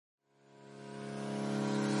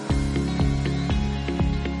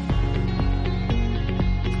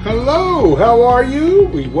Hello, how are you?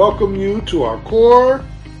 We welcome you to our core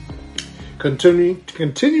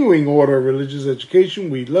continuing order of religious education.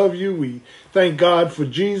 We love you. We thank God for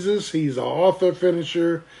Jesus. He's our author,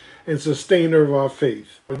 finisher, and sustainer of our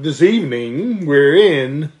faith. This evening, we're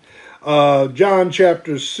in John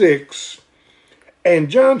chapter 6. And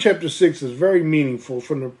John chapter 6 is very meaningful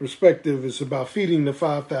from the perspective it's about feeding the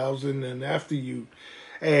 5,000, and after you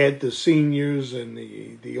add the seniors and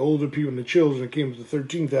the older people and the children, it came to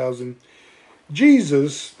 13,000.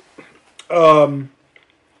 Jesus,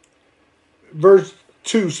 verse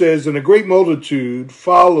 2 says, and a great multitude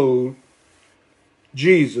followed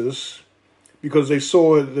Jesus because they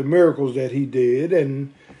saw the miracles that he did.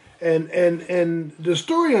 And the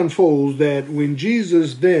story unfolds that when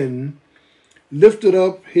Jesus then lifted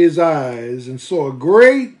up his eyes and saw a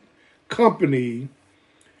great company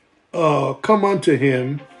come unto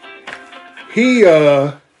him, he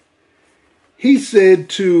said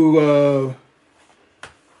to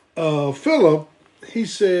Philip, he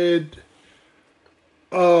said,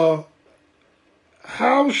 how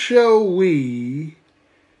shall we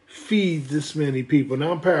feed this many people?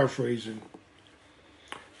 Now I'm paraphrasing.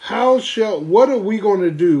 What are we going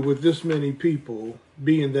to do with this many people,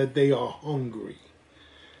 being that they are hungry?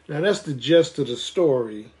 Now that's the gist of the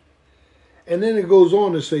story. And then it goes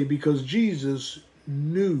on to say, because Jesus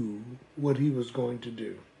knew what he was going to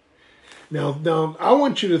do. Now I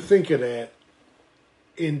want you to think of that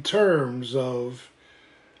in terms of,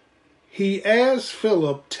 he asked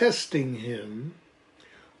Philip, testing him,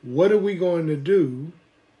 what are we going to do?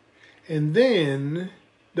 And then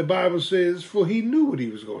the Bible says, for he knew what he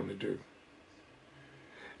was going to do.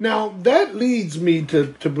 Now that leads me to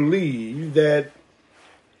believe that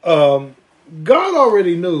God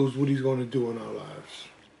already knows what he's going to do in our lives.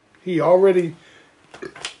 He already,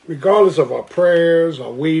 regardless of our prayers,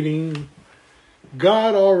 our waiting,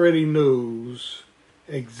 God already knows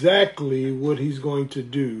exactly what he's going to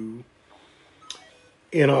do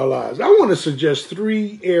in our lives. I want to suggest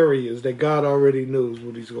 3 areas that God already knows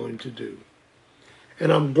what he's going to do.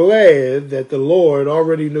 And I'm glad that the Lord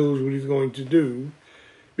already knows what he's going to do,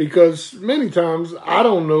 because many times I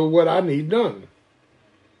don't know what I need done.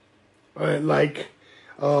 Like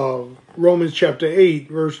Romans chapter 8,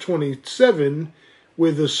 verse 27,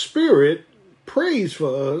 where the Spirit prays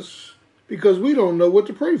for us because we don't know what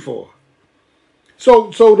to pray for.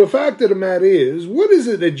 So the fact of the matter is, what is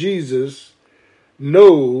it that Jesus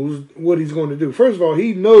knows what he's going to do? First of all,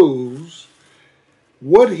 he knows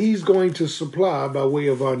what he's going to supply by way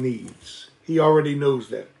of our needs. He already knows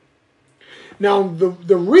that. Now,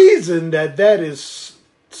 the reason that is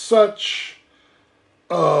such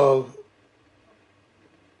a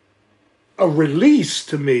release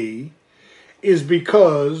to me is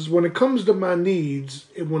because when it comes to my needs,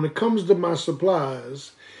 when it comes to my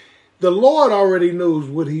supplies, the Lord already knows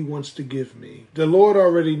what he wants to give me. The Lord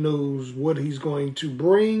already knows what he's going to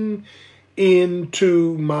bring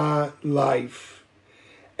into my life.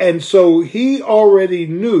 And so he already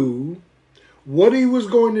knew what he was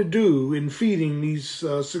going to do in feeding these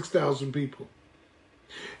 6,000 people.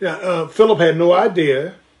 Now, Philip had no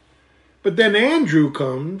idea. But then Andrew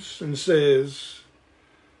comes and says,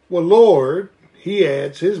 well, Lord, he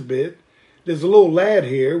adds his bit. There's a little lad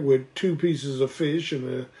here with 2 pieces of fish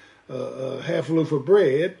and a half a loaf of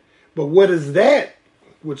bread. But what is that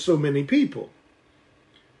with so many people?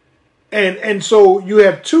 And so you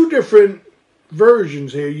have 2 different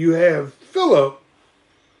versions here. You have Philip,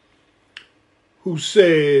 who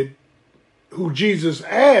Jesus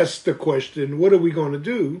asked the question, what are we going to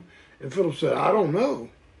do? And Philip said, I don't know,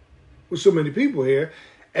 with so many people here.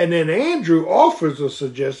 And then Andrew offers a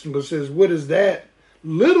suggestion, but says, what is that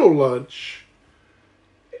little lunch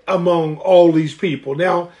among all these people?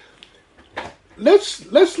 Now,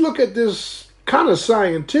 let's look at this kind of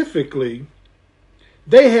scientifically.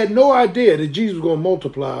 They had no idea that Jesus was going to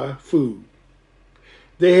multiply food.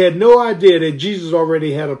 They had no idea that Jesus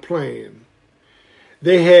already had a plan.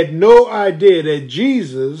 They had no idea that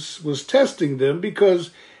Jesus was testing them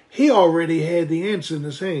because he already had the answer in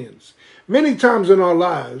his hands. Many times in our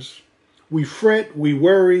lives, we fret, we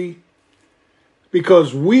worry,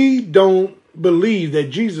 because we don't believe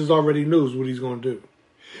that Jesus already knows what he's going to do.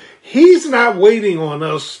 He's not waiting on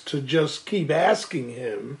us to just keep asking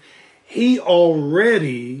him. He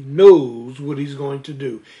already knows what he's going to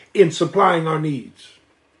do in supplying our needs.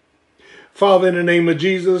 Father, in the name of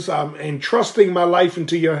Jesus, I'm entrusting my life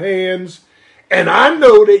into your hands, and I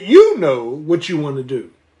know that you know what you want to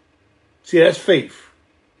do. See, that's faith.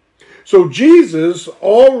 So Jesus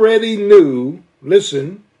already knew,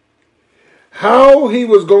 listen, how he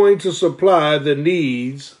was going to supply the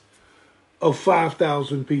needs of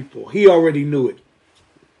 5,000 people. He already knew it.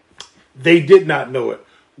 They did not know it.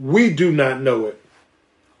 We do not know it.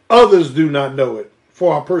 Others do not know it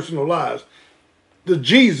for our personal lives. The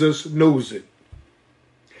Jesus knows it.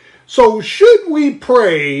 So should we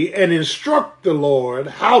pray and instruct the Lord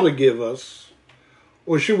how to give us,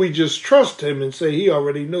 or should we just trust him and say he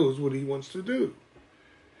already knows what he wants to do?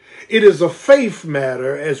 It is a faith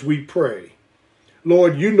matter as we pray.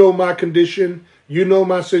 Lord, you know my condition. You know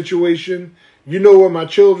my situation. You know where my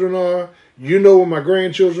children are. You know where my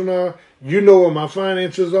grandchildren are. You know where my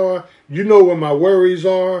finances are. You know where my worries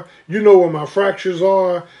are. You know where my fractures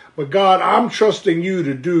are. But God, I'm trusting you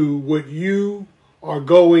to do what you are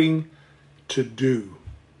going to do.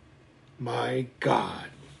 My God.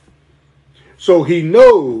 So he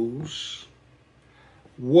knows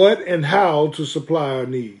what and how to supply our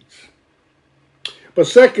needs. But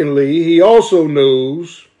secondly, he also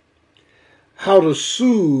knows how to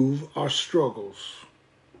soothe our struggles.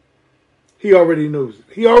 He already knows it.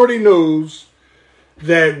 He already knows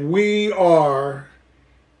that we are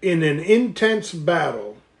in an intense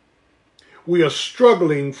battle. We are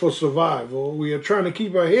struggling for survival. We are trying to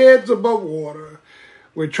keep our heads above water.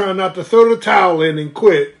 We're trying not to throw the towel in and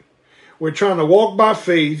quit. We're trying to walk by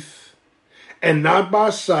faith and not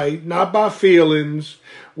by sight, not by feelings.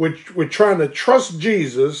 We're trying to trust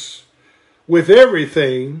Jesus with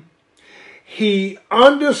everything. He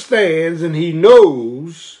understands and he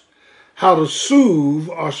knows how to soothe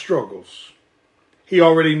our struggles. He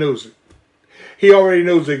already knows it. He already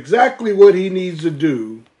knows exactly what he needs to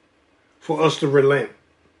do for us to relent,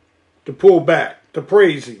 to pull back, to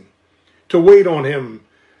praise him, to wait on him,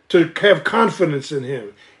 to have confidence in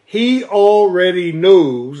him. He already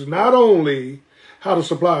knows not only how to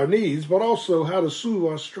supply our needs, but also how to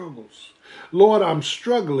soothe our struggles. Lord, I'm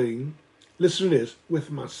struggling, listen to this,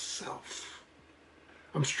 with myself.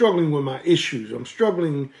 I'm struggling with my issues. I'm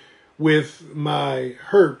struggling with my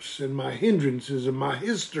hurts and my hindrances and my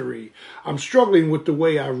history. I'm struggling with the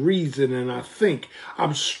way I reason and I think.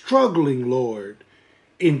 I'm struggling, Lord,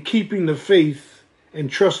 in keeping the faith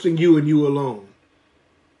and trusting you and you alone.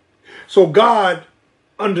 So God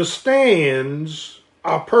understands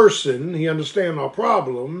our person. He understands our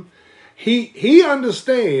problem. He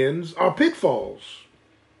understands our pitfalls,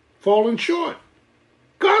 falling short.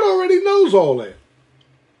 God already knows all that.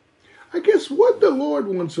 I guess what the Lord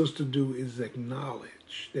wants us to do is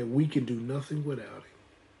acknowledge that we can do nothing without him.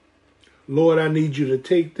 Lord, I need you to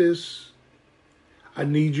take this. I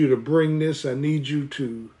need you to bring this. I need you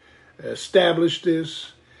to establish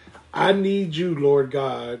this. I need you, Lord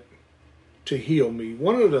God, to heal me.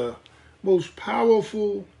 One of the most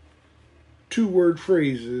powerful two-word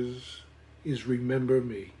phrases is remember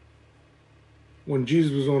me. When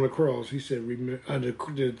Jesus was on the cross, he said,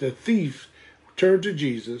 the thief turned to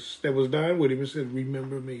Jesus that was dying with him and said,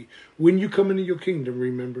 remember me. When you come into your kingdom,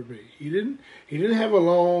 remember me. He didn't have a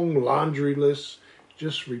long laundry list.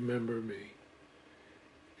 Just remember me.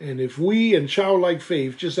 And if we in childlike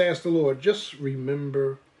faith just ask the Lord, just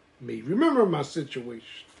remember me. Remember my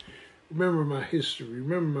situation. Remember my history.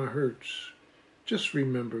 Remember my hurts. Just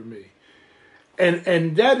remember me.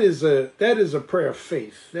 And that is a prayer of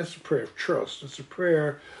faith. That's a prayer of trust. It's a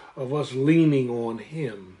prayer of us leaning on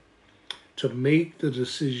him to make the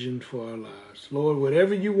decision for our lives. Lord,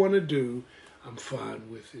 whatever you want to do, I'm fine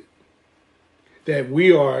with it. That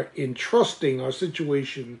we are entrusting our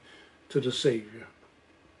situation to the Savior.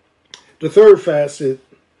 The third facet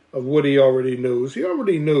of what he already knows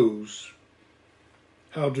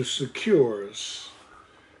how to secure us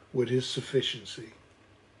with his sufficiency.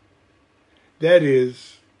 That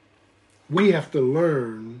is, we have to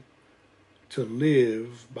learn to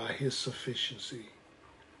live by his sufficiency.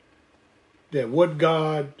 That what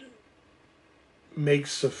God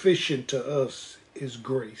makes sufficient to us is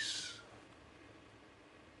grace.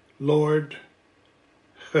 Lord,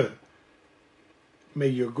 may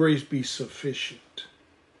your grace be sufficient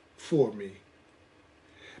for me.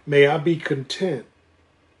 May I be content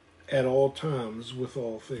at all times with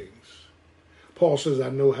all things. Paul says, I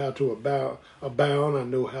know how to abound. I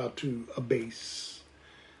know how to abase.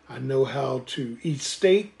 I know how to eat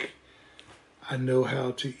steak. I know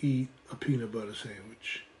how to eat a peanut butter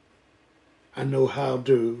sandwich. I know how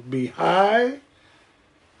to be high.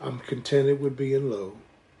 I'm contented with being low.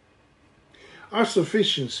 Our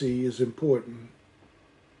sufficiency is important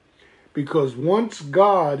because once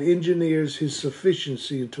God engineers his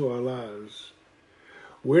sufficiency into our lives,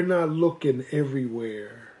 we're not looking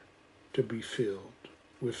everywhere to be filled.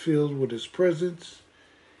 We're filled with his presence,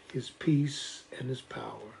 his peace, and his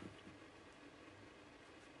power.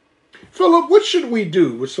 Philip, what should we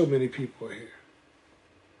do with so many people here?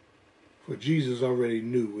 But Jesus already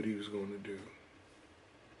knew what he was going to do.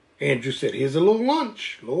 Andrew said, here's a little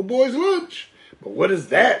lunch, little boy's lunch. But what is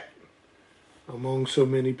that among so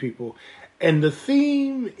many people? And the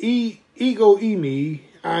theme, ego eimi,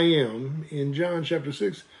 I am, in John chapter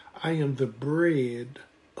 6, I am the bread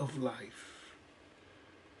of life.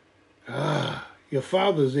 Your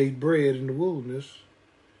fathers ate bread in the wilderness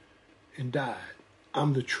and died.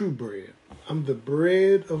 I'm the true bread. I'm the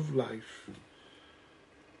bread of life.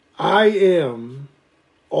 I am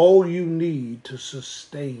all you need to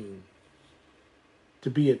sustain,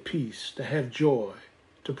 to be at peace, to have joy,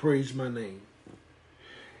 to praise my name.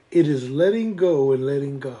 It is letting go and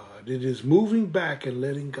letting God. It is moving back and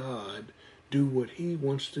letting God do what he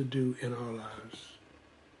wants to do in our lives.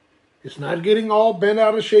 It's not getting all bent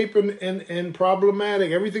out of shape and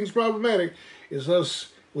problematic. Everything's problematic. It's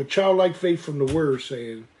us with childlike faith from the word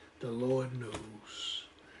saying, the Lord knows,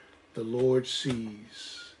 the Lord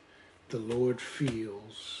sees, the Lord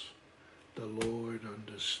feels, the Lord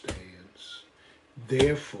understands.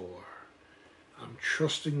 Therefore, I'm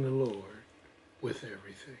trusting the Lord with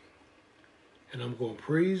everything. And I'm going to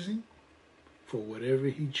praise him for whatever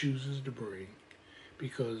he chooses to bring.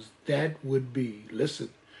 Because that would be, listen,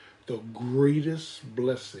 the greatest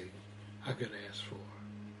blessing I could ask for.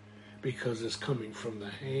 Because it's coming from the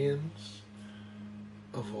hands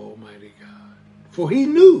of Almighty God. For he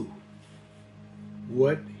knew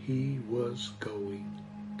what he was going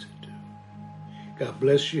to do. God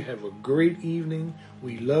bless you. Have a great evening.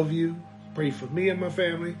 We love you. Pray for me and my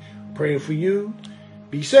family. Praying for you.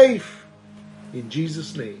 Be safe. In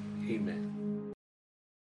Jesus' name, amen.